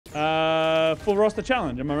full roster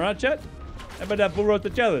challenge. Am I right, chat? How about that full roster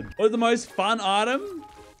challenge? What's the most fun item?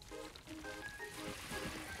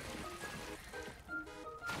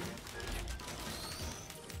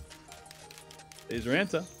 There's your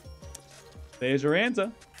answer. There's your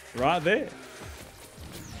answer. Right there.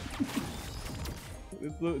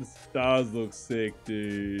 This does look sick,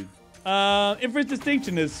 dude. Inference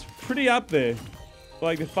Distinction is pretty up there.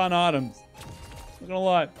 Like the fun items. Not gonna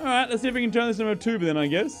lie. Alright, let's see if we can turn this into a tuber then, I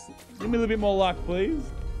guess. Give me a little bit more luck, please.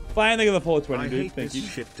 Fine, think of the 420, dude. Thank you.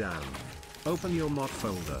 Shit down. Open your mod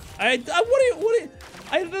folder. I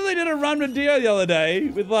literally did a run with Dio the other day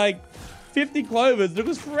with like 50 clovers. It took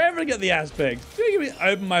us forever to get the aspects. You give me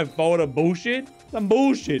open my folder bullshit? Some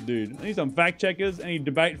bullshit, dude. I need some fact checkers. Any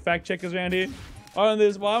debate fact checkers around here? Oh, and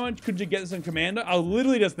there's why could you get this on Commander? I was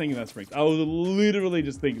literally just thinking that, Springs. I was literally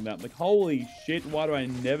just thinking that. Like, holy shit, why do I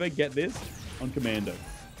never get this on Commando?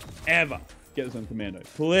 Ever get this on Commando.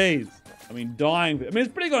 Please. I mean, dying. I mean,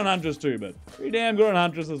 it's pretty good on Huntress too, but pretty damn good on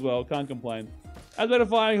Huntress as well. Can't complain. As better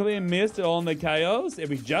firing clear missed it on the chaos. Yeah,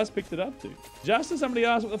 we just picked it up too. Just as somebody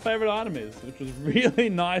asked what the favorite item is, which was really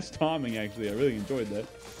nice timing, actually. I really enjoyed that.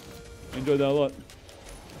 I enjoyed that a lot.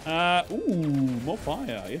 Ooh, more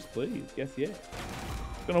fire. Yes, please. Yes, yeah.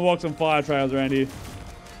 Gonna walk some fire trails around here.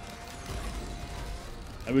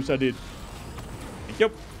 I wish I did. Thank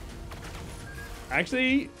you.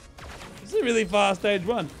 Actually, this is a really fast stage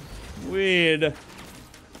one. Weird.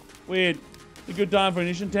 Weird. A good time for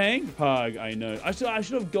ignition tank? Pug, I know. I should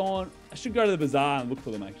have gone. I should go to the bazaar and look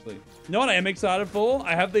for them, actually. You know what I am excited for?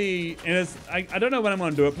 I have the, and it's, I don't know when I'm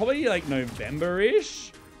gonna do it. Probably like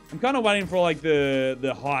November-ish. I'm kind of waiting for like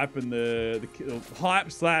the hype and the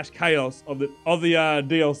hype slash chaos of the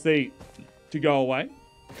DLC to go away,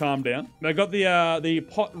 calm down. But I got the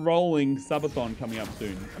pot rolling subathon coming up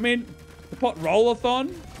soon. I mean, the pot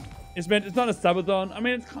rollathon it's not a subathon. I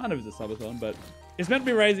mean, it's kind of is a subathon, but it's meant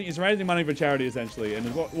to be raising money for charity essentially. And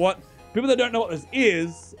what people that don't know what this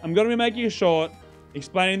is, I'm going to be making a short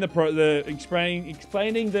explaining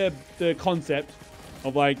explaining the concept.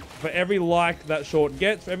 Of like, for every like that short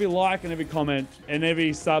gets, for every like and every comment and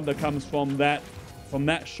every sub that comes from that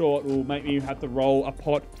short will make me have to roll a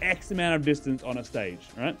pot X amount of distance on a stage,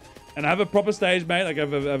 right? And I have a proper stage made, like I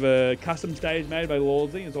have a custom stage made by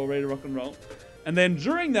Lawsy. It's all ready to rock and roll. And then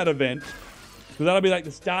during that event, because that'll be like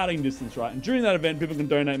the starting distance, right? And during that event, people can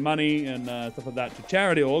donate money and stuff like that to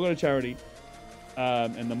charity, or go to charity.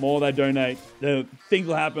 And the more they donate, the things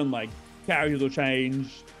will happen, like characters will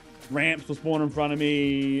change, ramps will spawn in front of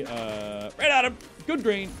me, red item, good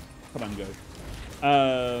green, come on, go.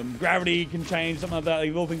 Gravity can change, something like that, like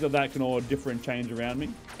little things like that can all different change around me.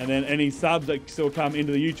 And then any subs that still come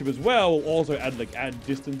into the YouTube as well will also add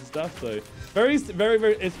distance and stuff. So very,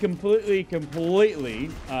 it's completely,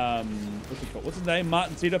 what's his name?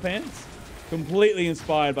 Martin Cedar Pants. Completely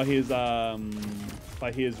inspired by his run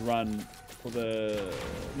for the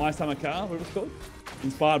My Summer Car, what it was called.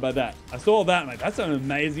 Inspired by that. I saw that, I'm like, that's an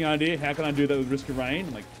amazing idea. How can I do that with Risk of Rain?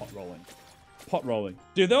 I'm like, pot rolling. Pot rolling.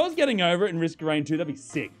 Dude, if I was getting over it in Risk of Rain 2, that'd be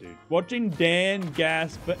sick, dude. Watching Dan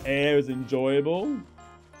gasp for air is enjoyable.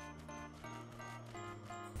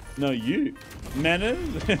 No, you. Manners?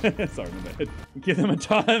 Sorry, my bad. Give them a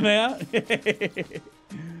timeout.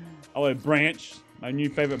 Oh, a branch. My new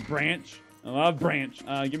favorite branch. I love branch.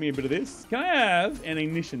 Give me a bit of this. Can I have an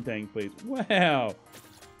ignition tank, please? Wow.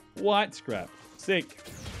 White scrap. Sick.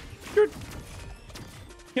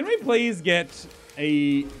 Can we please get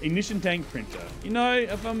a ignition tank printer? You know,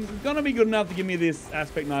 if I'm gonna be good enough to give me this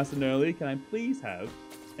aspect nice and early, can I please have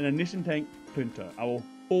an ignition tank printer? I will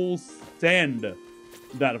full send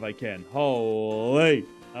that if I can. Holy.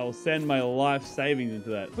 I will send my life savings into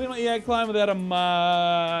that. Clean my EA climb about a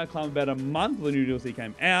month. The new DLC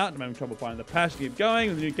came out. I'm having trouble finding the patch to keep going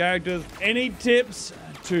with the new characters. Any tips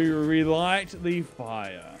to relight the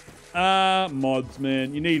fire? Mods,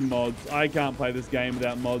 man. You need mods. I can't play this game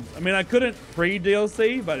without mods. I mean, I couldn't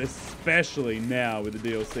pre-DLC, but especially now with the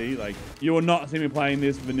DLC, like, you will not see me playing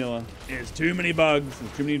this vanilla. There's too many bugs,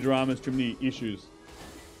 there's too many dramas, too many issues.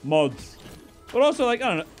 Mods. But also, like,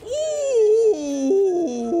 I don't know. Ooh!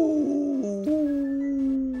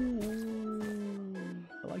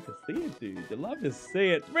 I like to see it, dude. I love to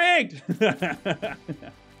see it. Rigged!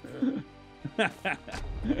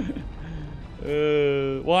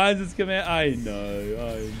 Why is this coming out? I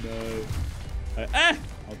know.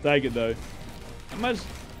 I'll take it though. How much?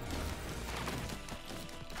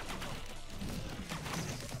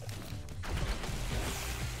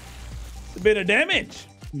 It's a bit of damage.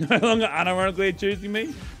 No longer unironically choosing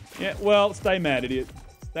me. Yeah, well, stay mad, idiot.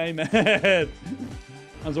 Stay mad. That's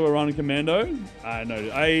what we're running Commando. I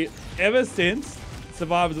know. Ever since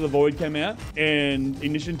Survivors of the Void came out and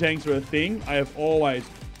ignition tanks were a thing, I have always,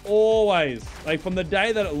 like from the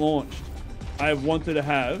day that it launched, I have wanted to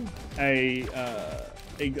have a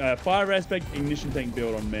fire aspect ignition tank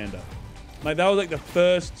build on Manda. Like that was like the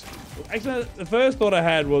first, actually the first thought I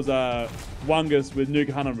had was Wungus with Nuke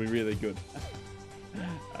Hunter would be really good.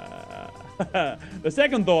 The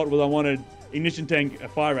second thought was I wanted ignition tank a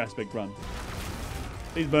fire aspect run.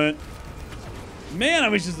 He's burnt. Man, I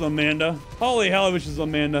wish this was Amanda. Holy hell, I wish this was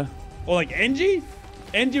Amanda. Or like Engie?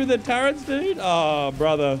 Engie with the turrets, dude? Oh,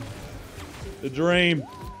 brother. The dream.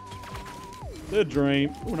 The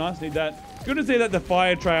dream. Oh, nice. Need that. Good to see that the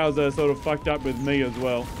fire trails are sort of fucked up with me as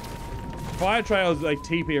well. Fire trails like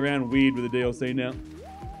TP around weird with the DLC now.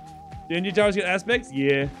 Do Engie turrets get aspects?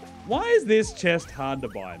 Yeah. Why is this chest hard to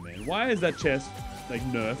buy, man? Why is that chest like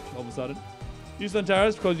nerfed all of a sudden? Use on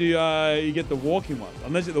turrets because you get the walking ones.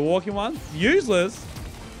 Unless you get the walking ones. Useless.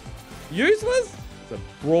 Useless? It's a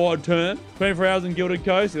broad term. 24 hours in Gilded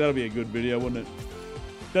Coast. Yeah, that'll be a good video, wouldn't it?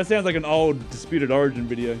 That sounds like an old Disputed Origin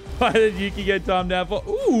video. Why did Yuki get timed out for?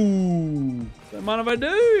 Ooh. Don't mind if I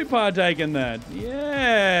do partake in that.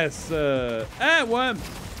 Yes. Worm.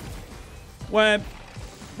 Worm.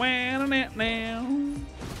 Now.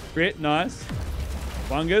 Crit. Nice.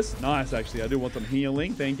 Fungus. Nice, actually. I do want some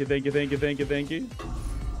healing. Thank you, thank you, thank you, thank you, thank you.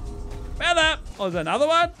 Feather. Oh, there's another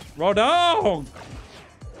one. Rondo.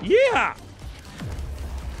 Yeah.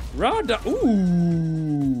 Rondo.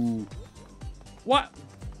 Ooh. What?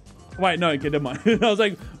 Wait, no, okay, never mind. I was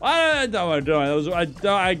like, I don't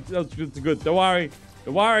worry. That's good. Don't worry.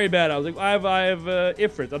 Don't worry about it. I was like, I have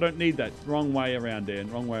Ifrits. I don't need that. Wrong way around,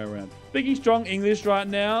 Dan. Wrong way around. Speaking strong English right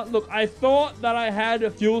now. Look, I thought that I had a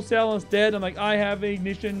fuel cell instead. I'm like, I have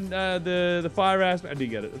ignition, the fire aspect. I did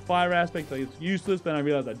get it. The fire aspect, like it's useless. Then I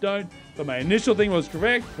realized I don't. But my initial thing was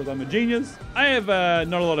correct because I'm a genius. I have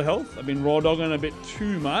not a lot of health. I've been raw dogging a bit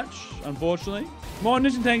too much, unfortunately. More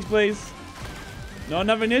ignition tanks, please. Not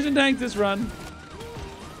enough ignition tanks this run.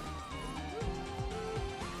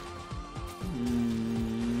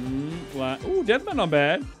 Ooh, Deathman not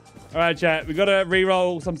bad. All right, chat. We got to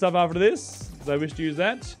re-roll some stuff after this because I wish to use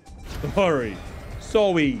that. Sorry.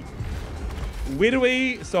 Sorry.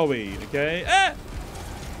 Widowy. Sorry. Okay. Ah!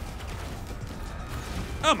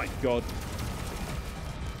 Oh my god.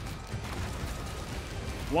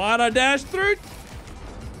 Why'd I dash through?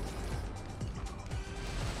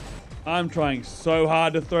 I'm trying so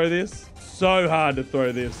hard to throw this. So hard to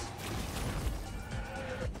throw this.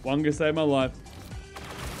 Wungus saved my life.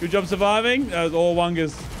 Good job surviving. That was all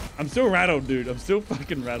Wungus. I'm still rattled, dude. I'm still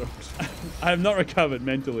fucking rattled. I have not recovered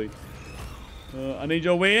mentally. I need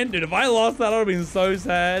your win. Dude, if I lost that, I would have been so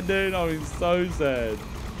sad, dude. I would have been so sad.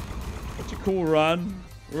 Such a cool run.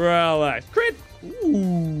 Relax. Crit.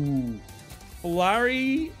 Ooh.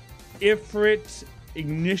 Flurry. Ifrit.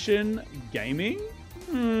 Ignition. Gaming.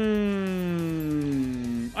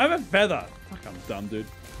 I have a feather. Fuck, I'm dumb, dude.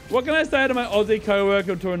 What can I say to my Aussie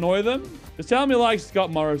co-worker to annoy them? Just tell me like Scott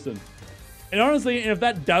Morrison. And honestly, if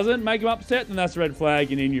that doesn't make them upset, then that's a red flag.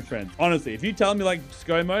 You need new friends. Honestly, if you tell me like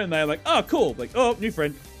ScoMo and they're like, oh, cool. Like, oh, new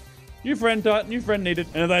friend. New friend needed.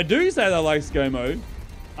 And if they do say they like ScoMo,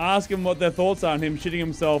 ask them what their thoughts are on him shitting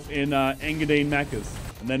himself in Engadine Macca's.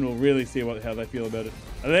 And then we'll really see how they feel about it.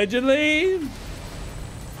 Allegedly, if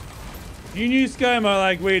you knew ScoMo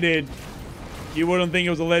like we did, you wouldn't think it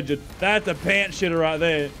was alleged. That's a pants shitter right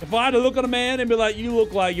there. If I had to look at a man and be like, you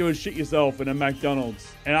look like you would shit yourself in a McDonald's,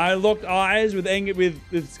 and I looked eyes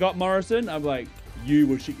with Scott Morrison, I'm like, you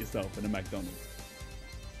would shit yourself in a McDonald's.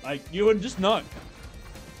 Like, you would just know.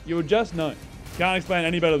 You would just know. Can't explain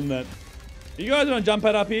any better than that. You guys want to jump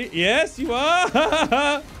pad up here? Yes, you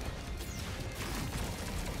are.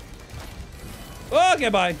 Okay,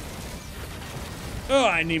 bye. Oh,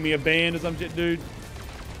 I need me a band or some shit, dude.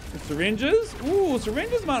 Syringes? Ooh,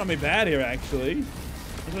 syringes might not be bad here, actually.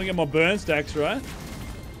 Just want to get more burn stacks, right?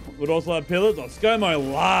 Would also have pillars. Oh,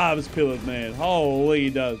 ScoMo loves pillars, man. Holy, he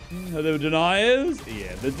does. Are there deniers?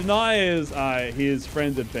 Yeah, the deniers are his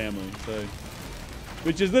friends and family, so...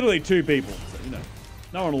 Which is literally 2 people, so, you know.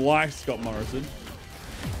 No one likes Scott Morrison.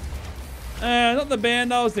 Not the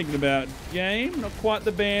band I was thinking about. Game, not quite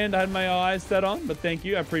the band I had my eyes set on, but thank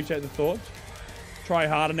you. I appreciate the thought. Try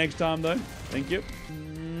harder next time, though. Thank you.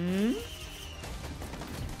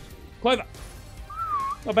 Clover.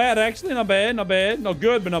 Not bad, actually. Not bad, not bad. Not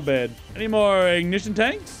good, but not bad. Any more ignition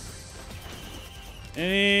tanks?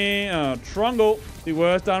 Any... Oh, Trungle. The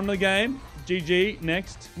worst item of the game. GG.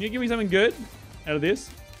 Next. Can you give me something good out of this?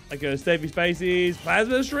 Like a Stafy Spaces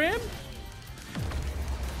Plasma Shrimp?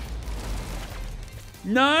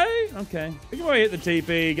 No? Okay. We can probably hit the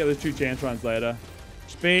TP, get those 2 chance runs later.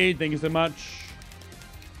 Speed, thank you so much.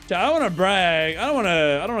 I don't want to brag. I don't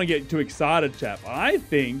want to get too excited, chap. I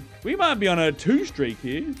think we might be on a 2 streak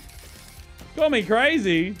here. Call me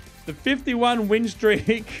crazy. The 51 win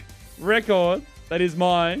streak record that is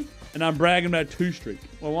mine, and I'm bragging about 2 streak.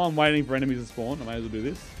 Well, while I'm waiting for enemies to spawn, I might as well do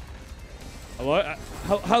this. Hello?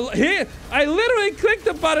 Hello? Here! I literally clicked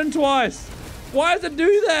the button twice. Why does it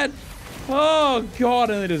do that? Oh, God,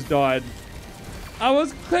 and it just died. I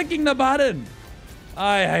was clicking the button.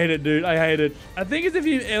 I hate it, dude. I hate it. I think it's if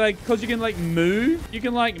you, like, because you can, like, move. You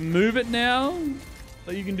can, like, move it now.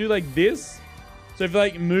 Like, you can do, like, this. So if you,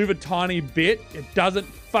 like, move a tiny bit, it doesn't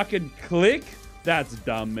fucking click. That's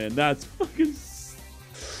dumb, man. That's fucking...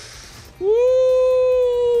 Woo!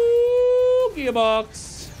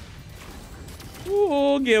 Gearbox.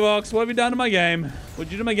 Ooh, Gearbox. What have you done to my game?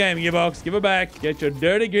 What'd you do to my game, Gearbox? Give it back. Get your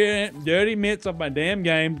dirty mitts off my damn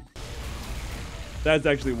game. That's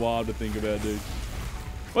actually wild to think about, dude.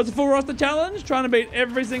 What's the full roster challenge? Trying to beat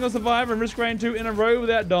every single survivor in Risk Rain 2 in a row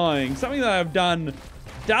without dying. Something that I've done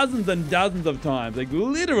dozens and dozens of times. Like,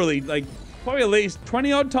 literally, like, probably at least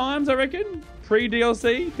 20 odd times, I reckon.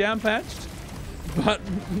 Pre-DLC, down patched. But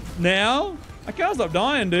now, I can't stop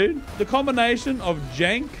dying, dude. The combination of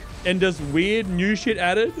jank and just weird new shit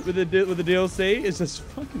added with the DLC is just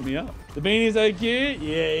fucking me up. The beanie's so cute.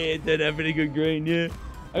 Yeah, did have pretty good green, yeah.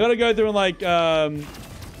 I gotta go through and like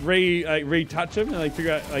retouch them and like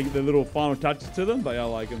figure out like the little final touches to them. But yeah, I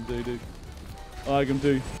like them too, dude. I like them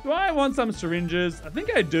too. Do I want some syringes? I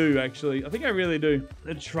think I do, actually. I think I really do.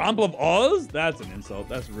 The Trump of Oz? That's an insult.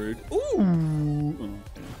 That's rude. Ooh.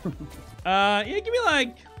 Yeah, give me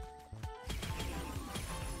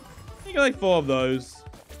like 4 of those.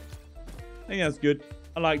 I think that's good.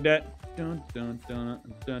 I like that. Dun, dun, dun,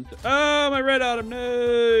 dun, dun. Oh, my red item.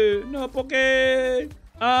 No. No, Poke.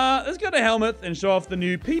 Let's go to helmet and show off the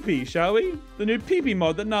new PP, shall we? The new PP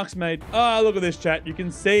mod that Nux made. Oh, look at this, chat. You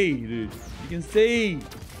can see, dude. You can see.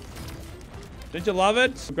 Don't you love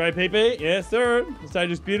it? Great PP. Yes, sir. The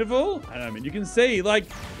stage is beautiful. I don't know, you can see. Like,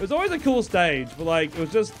 it was always a cool stage, but like, it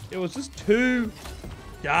was just too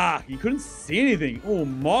dark. You couldn't see anything. Oh,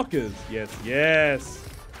 mockers. Yes, yes.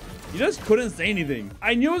 You just couldn't see anything.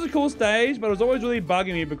 I knew it was a cool stage, but it was always really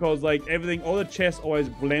bugging me because like everything, all the chests always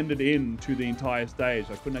blended into the entire stage.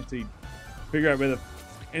 I couldn't actually figure out where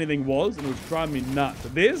anything was, and it was driving me nuts.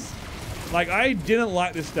 But this, like, I didn't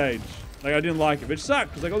like this stage. Like, I didn't like it, which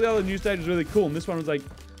sucked because like all the other new stages was really cool, and this one was like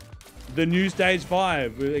the new stage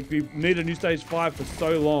 5. We needed a new stage 5 for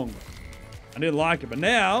so long. I didn't like it, but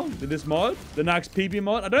now with this mod, the Nux PP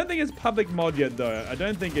mod, I don't think it's public mod yet though. I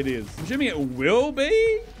don't think it is. I'm assuming it will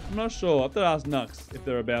be. I'm not sure. I have to ask Nux if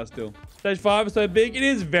they're about still. Stage 5 is so big. It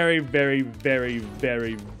is very, very, very,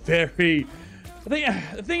 very, very. I think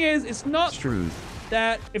the thing is, it's not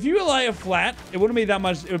that if you were lay a flat, it wouldn't be that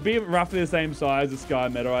much. It would be roughly the same size as Sky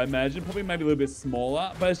Meadow, I imagine. Probably maybe a little bit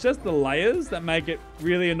smaller, but it's just the layers that make it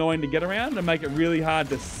really annoying to get around and make it really hard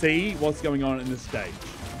to see what's going on in this stage.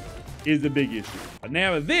 Is the big issue. But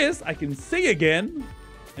now with this, I can see again,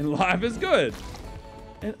 and life is good.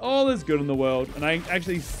 And all is good in the world. And I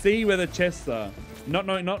actually see where the chests are. Not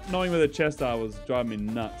knowing where the chests are was driving me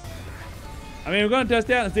nuts. I mean, we're going to test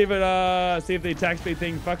out and see if the attack speed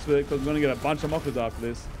thing fucks with it, because we're going to get a bunch of mockers after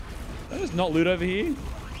this. Did I just not loot over here?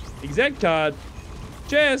 Exec card.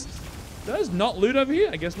 Chest. Did I just not loot over here?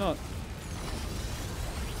 I guess not.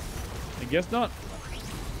 I guess not.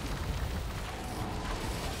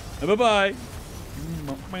 Bye-bye.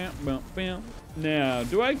 Now,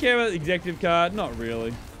 do I care about the executive card? Not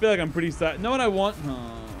really. I feel like I'm pretty sad. Know what I want?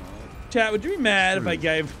 Oh. Chat, would you be mad if I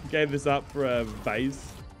gave this up for a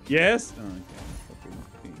base? Yes? Oh,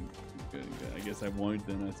 okay. I guess I won't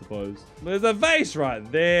then, I suppose. There's a vase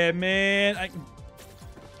right there, man. I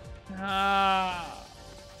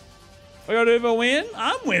gotta do for a win?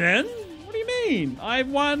 I'm winning. What do you mean? I've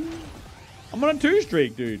won. I'm on a 2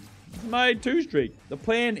 streak, dude. My 2 streak. The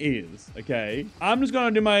plan is, okay, I'm just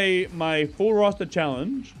gonna do my full roster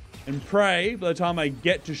challenge and pray by the time I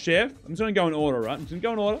get to chef. I'm just gonna go in order, right? I'm just gonna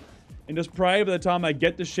go in order and just pray by the time I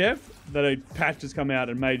get to chef that a patch has come out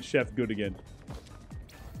and made chef good again.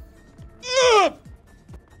 Ugh!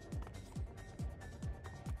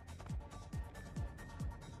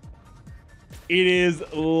 It is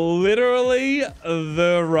literally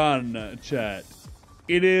the run, chat.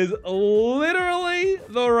 It is literally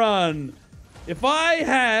the run. If I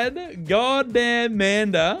had goddamn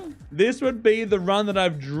Manda, this would be the run that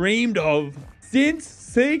I've dreamed of since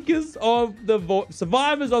Seekers of the Void,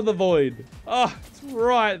 Survivors of the Void. Oh, it's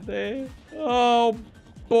right there. Oh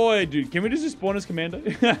boy, dude. Can we just spawn as Commander?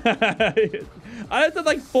 I did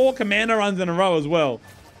like 4 Commander runs in a row as well.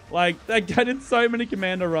 Like, I did so many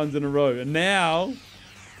Commander runs in a row. And now,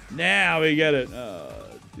 Now we get it. All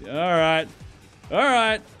right. All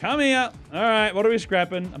right. Come here. All right. What are we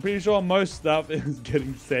scrapping? I'm pretty sure most stuff is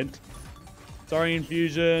getting sent. Sorry,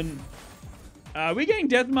 Infusion. Are we getting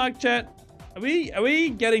Deathmark, chat? Are we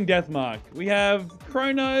getting Deathmark? We have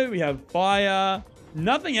Chrono. We have Fire.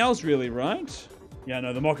 Nothing else really, right? Yeah,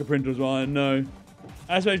 no, the Mocha Printer as well. No.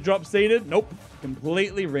 Ice Base drop seeded? Nope.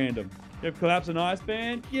 Completely random. You have Collapse and Ice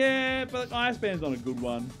Band? Yeah, but Ice Band's not a good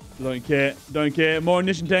one. Don't care. Don't care. More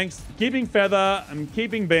Ignition Tanks. Keeping Feather. I'm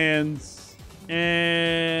keeping Bands.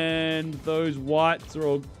 And those whites are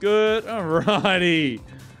all good. Alrighty.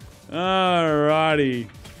 Alrighty.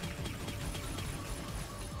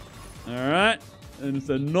 Alright. And it's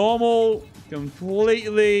a normal,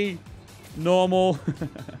 completely normal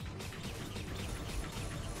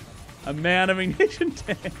amount of ignition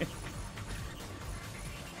tank.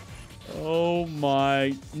 Oh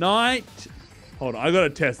my night. Hold on, I gotta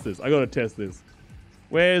test this. I gotta test this.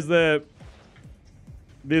 Where's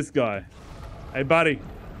this guy? Hey buddy.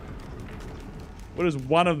 What does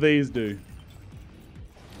one of these do?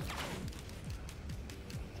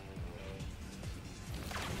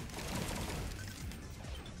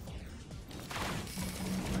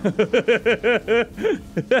 Yeah.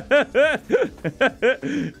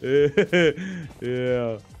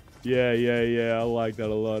 I like that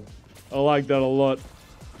a lot. I like that a lot.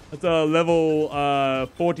 That's a level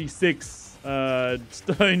 46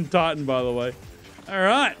 Stone Titan, by the way. All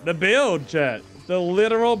right, the build, chat. The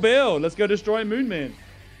literal build. Let's go destroy Moonman.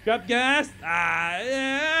 Grab gas.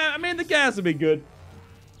 Yeah. I mean, the gas would be good. Is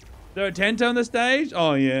there a Tenta on the stage?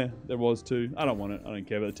 Oh, yeah. There was two. I don't want it. I don't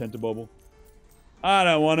care about the Tenta Bobble. I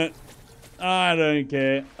don't want it. I don't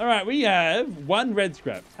care. All right, we have one red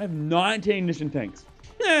scrap. I have 19 ignition tanks.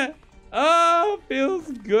 Yeah. Oh,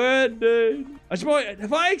 feels good, dude.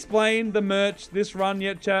 Have I explained the merch this run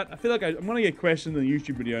yet, chat? I feel like I'm going to get questions in the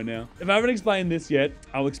YouTube video now. If I haven't explained this yet,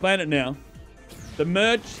 I'll explain it now. The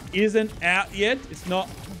merch isn't out yet. It's not...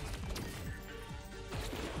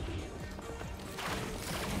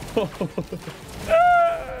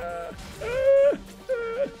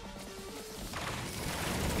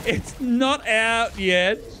 It's not out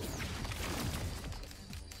yet.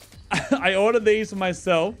 I ordered these for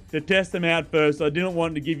myself to test them out first. I didn't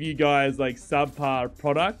want to give you guys like subpar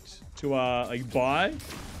product to like buy.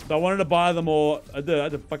 So I wanted to buy them all. I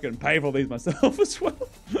had to fucking pay for these myself as well.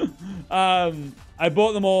 I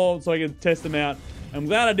bought them all so I could test them out. I'm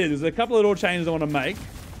glad I did. There's a couple of little changes I want to make.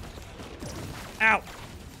 Ow.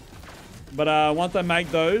 But once I make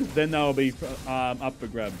those, then they'll be up for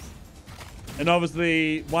grabs. And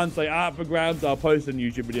obviously, once they are up for grabs, I'll post in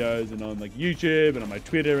YouTube videos and on like YouTube and on my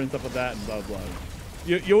Twitter and stuff like that and blah, blah.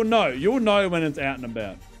 You'll know. You'll know when it's out and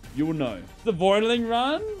about. You will know. The Voidling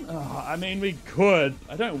run? Oh, I mean, we could.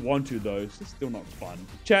 I don't want to, though. It's just still not fun.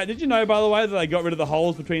 Chat, did you know, by the way, that I got rid of the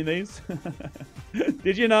holes between these?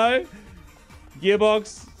 Did you know?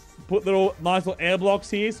 Gearbox put little nice little air blocks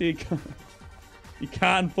here so you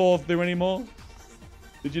can't fall through anymore.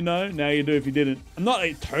 Did you know? Now you do if you didn't. I'm not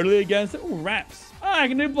like, totally against it. Oh, wraps. I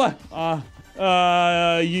can do black.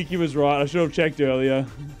 Yuki was right. I should have checked earlier.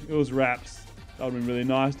 It was wraps. That would have been really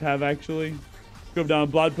nice to have, actually. Could have done a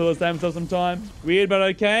blood pill to save himself some time. Weird, but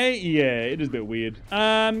okay. Yeah, it is a bit weird.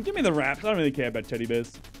 Give me the wraps. I don't really care about teddy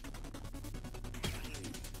bears.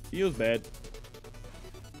 Feels bad.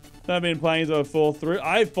 I've been playing so I fall through.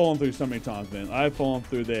 I've fallen through so many times, man. I've fallen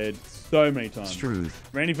through there so many times. Truth.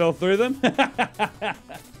 Randy fell through them?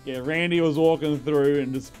 Yeah, Randy was walking through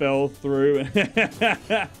and just fell through. They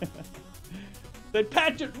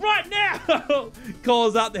patch it right now!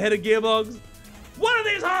 Calls up the head of Gearbox. One of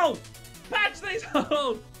these holes! Patch these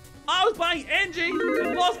holes! I was playing NG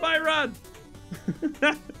and lost my run!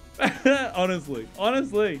 honestly.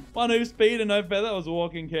 One who's speed and no feather. I was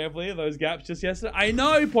walking carefully those gaps just yesterday. I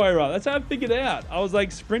know, Poira. That's how I figured it out. I was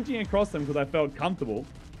like sprinting across them because I felt comfortable.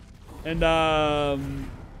 And then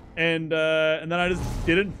I just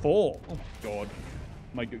didn't fall. Oh my god.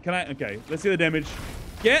 My god. Can I? Okay, let's see the damage.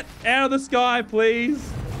 Get out of the sky,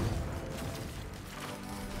 please.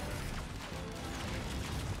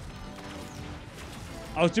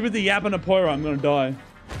 I was too busy yapping a Poira. I'm gonna die.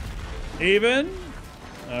 Even.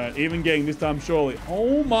 All right, even getting this time surely.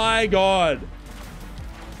 Oh my god.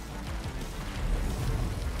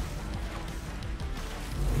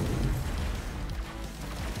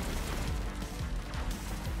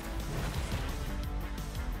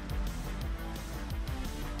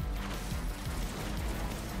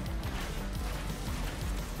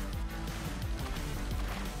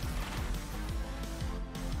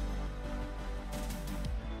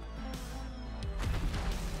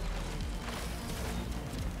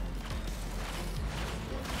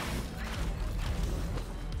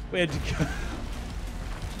 Where'd you go?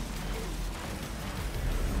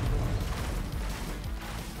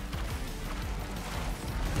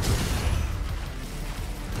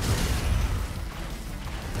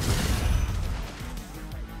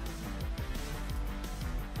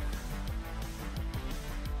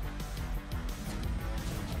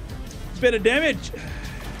 Bit of damage.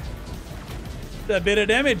 A bit of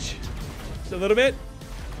damage. Just a little bit.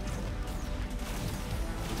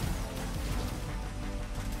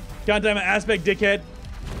 Can't take my aspect, dickhead.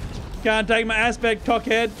 Can't take my aspect,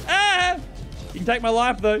 cockhead. Ah! You can take my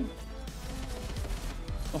life, though.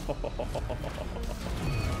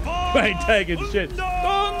 Ain't taking shit.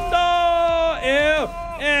 Rondo! Ew!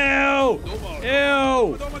 Ew!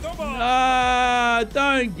 Ew! Ah,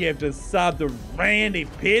 don't give the sub to Randy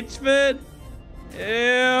Pitchford.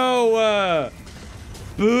 Ew!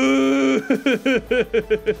 Boo!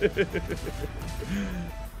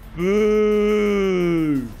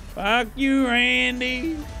 Boo! Fuck you,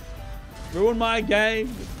 Randy. Ruined my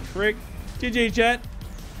game, prick. GG, chat.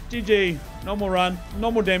 GG. Normal run,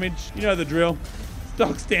 normal damage. You know the drill.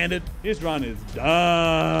 Stock standard. This run is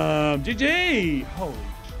dumb. GG. Holy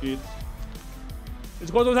shit. It's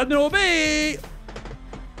of course what's happening will be.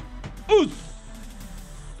 Oos.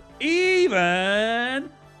 Even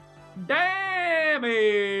damage.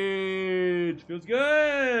 Feels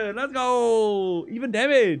good. Let's go. Even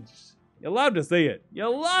damage. You love to see it. You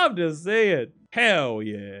love to see it. Hell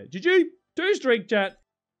yeah. GG. 2 streak, chat.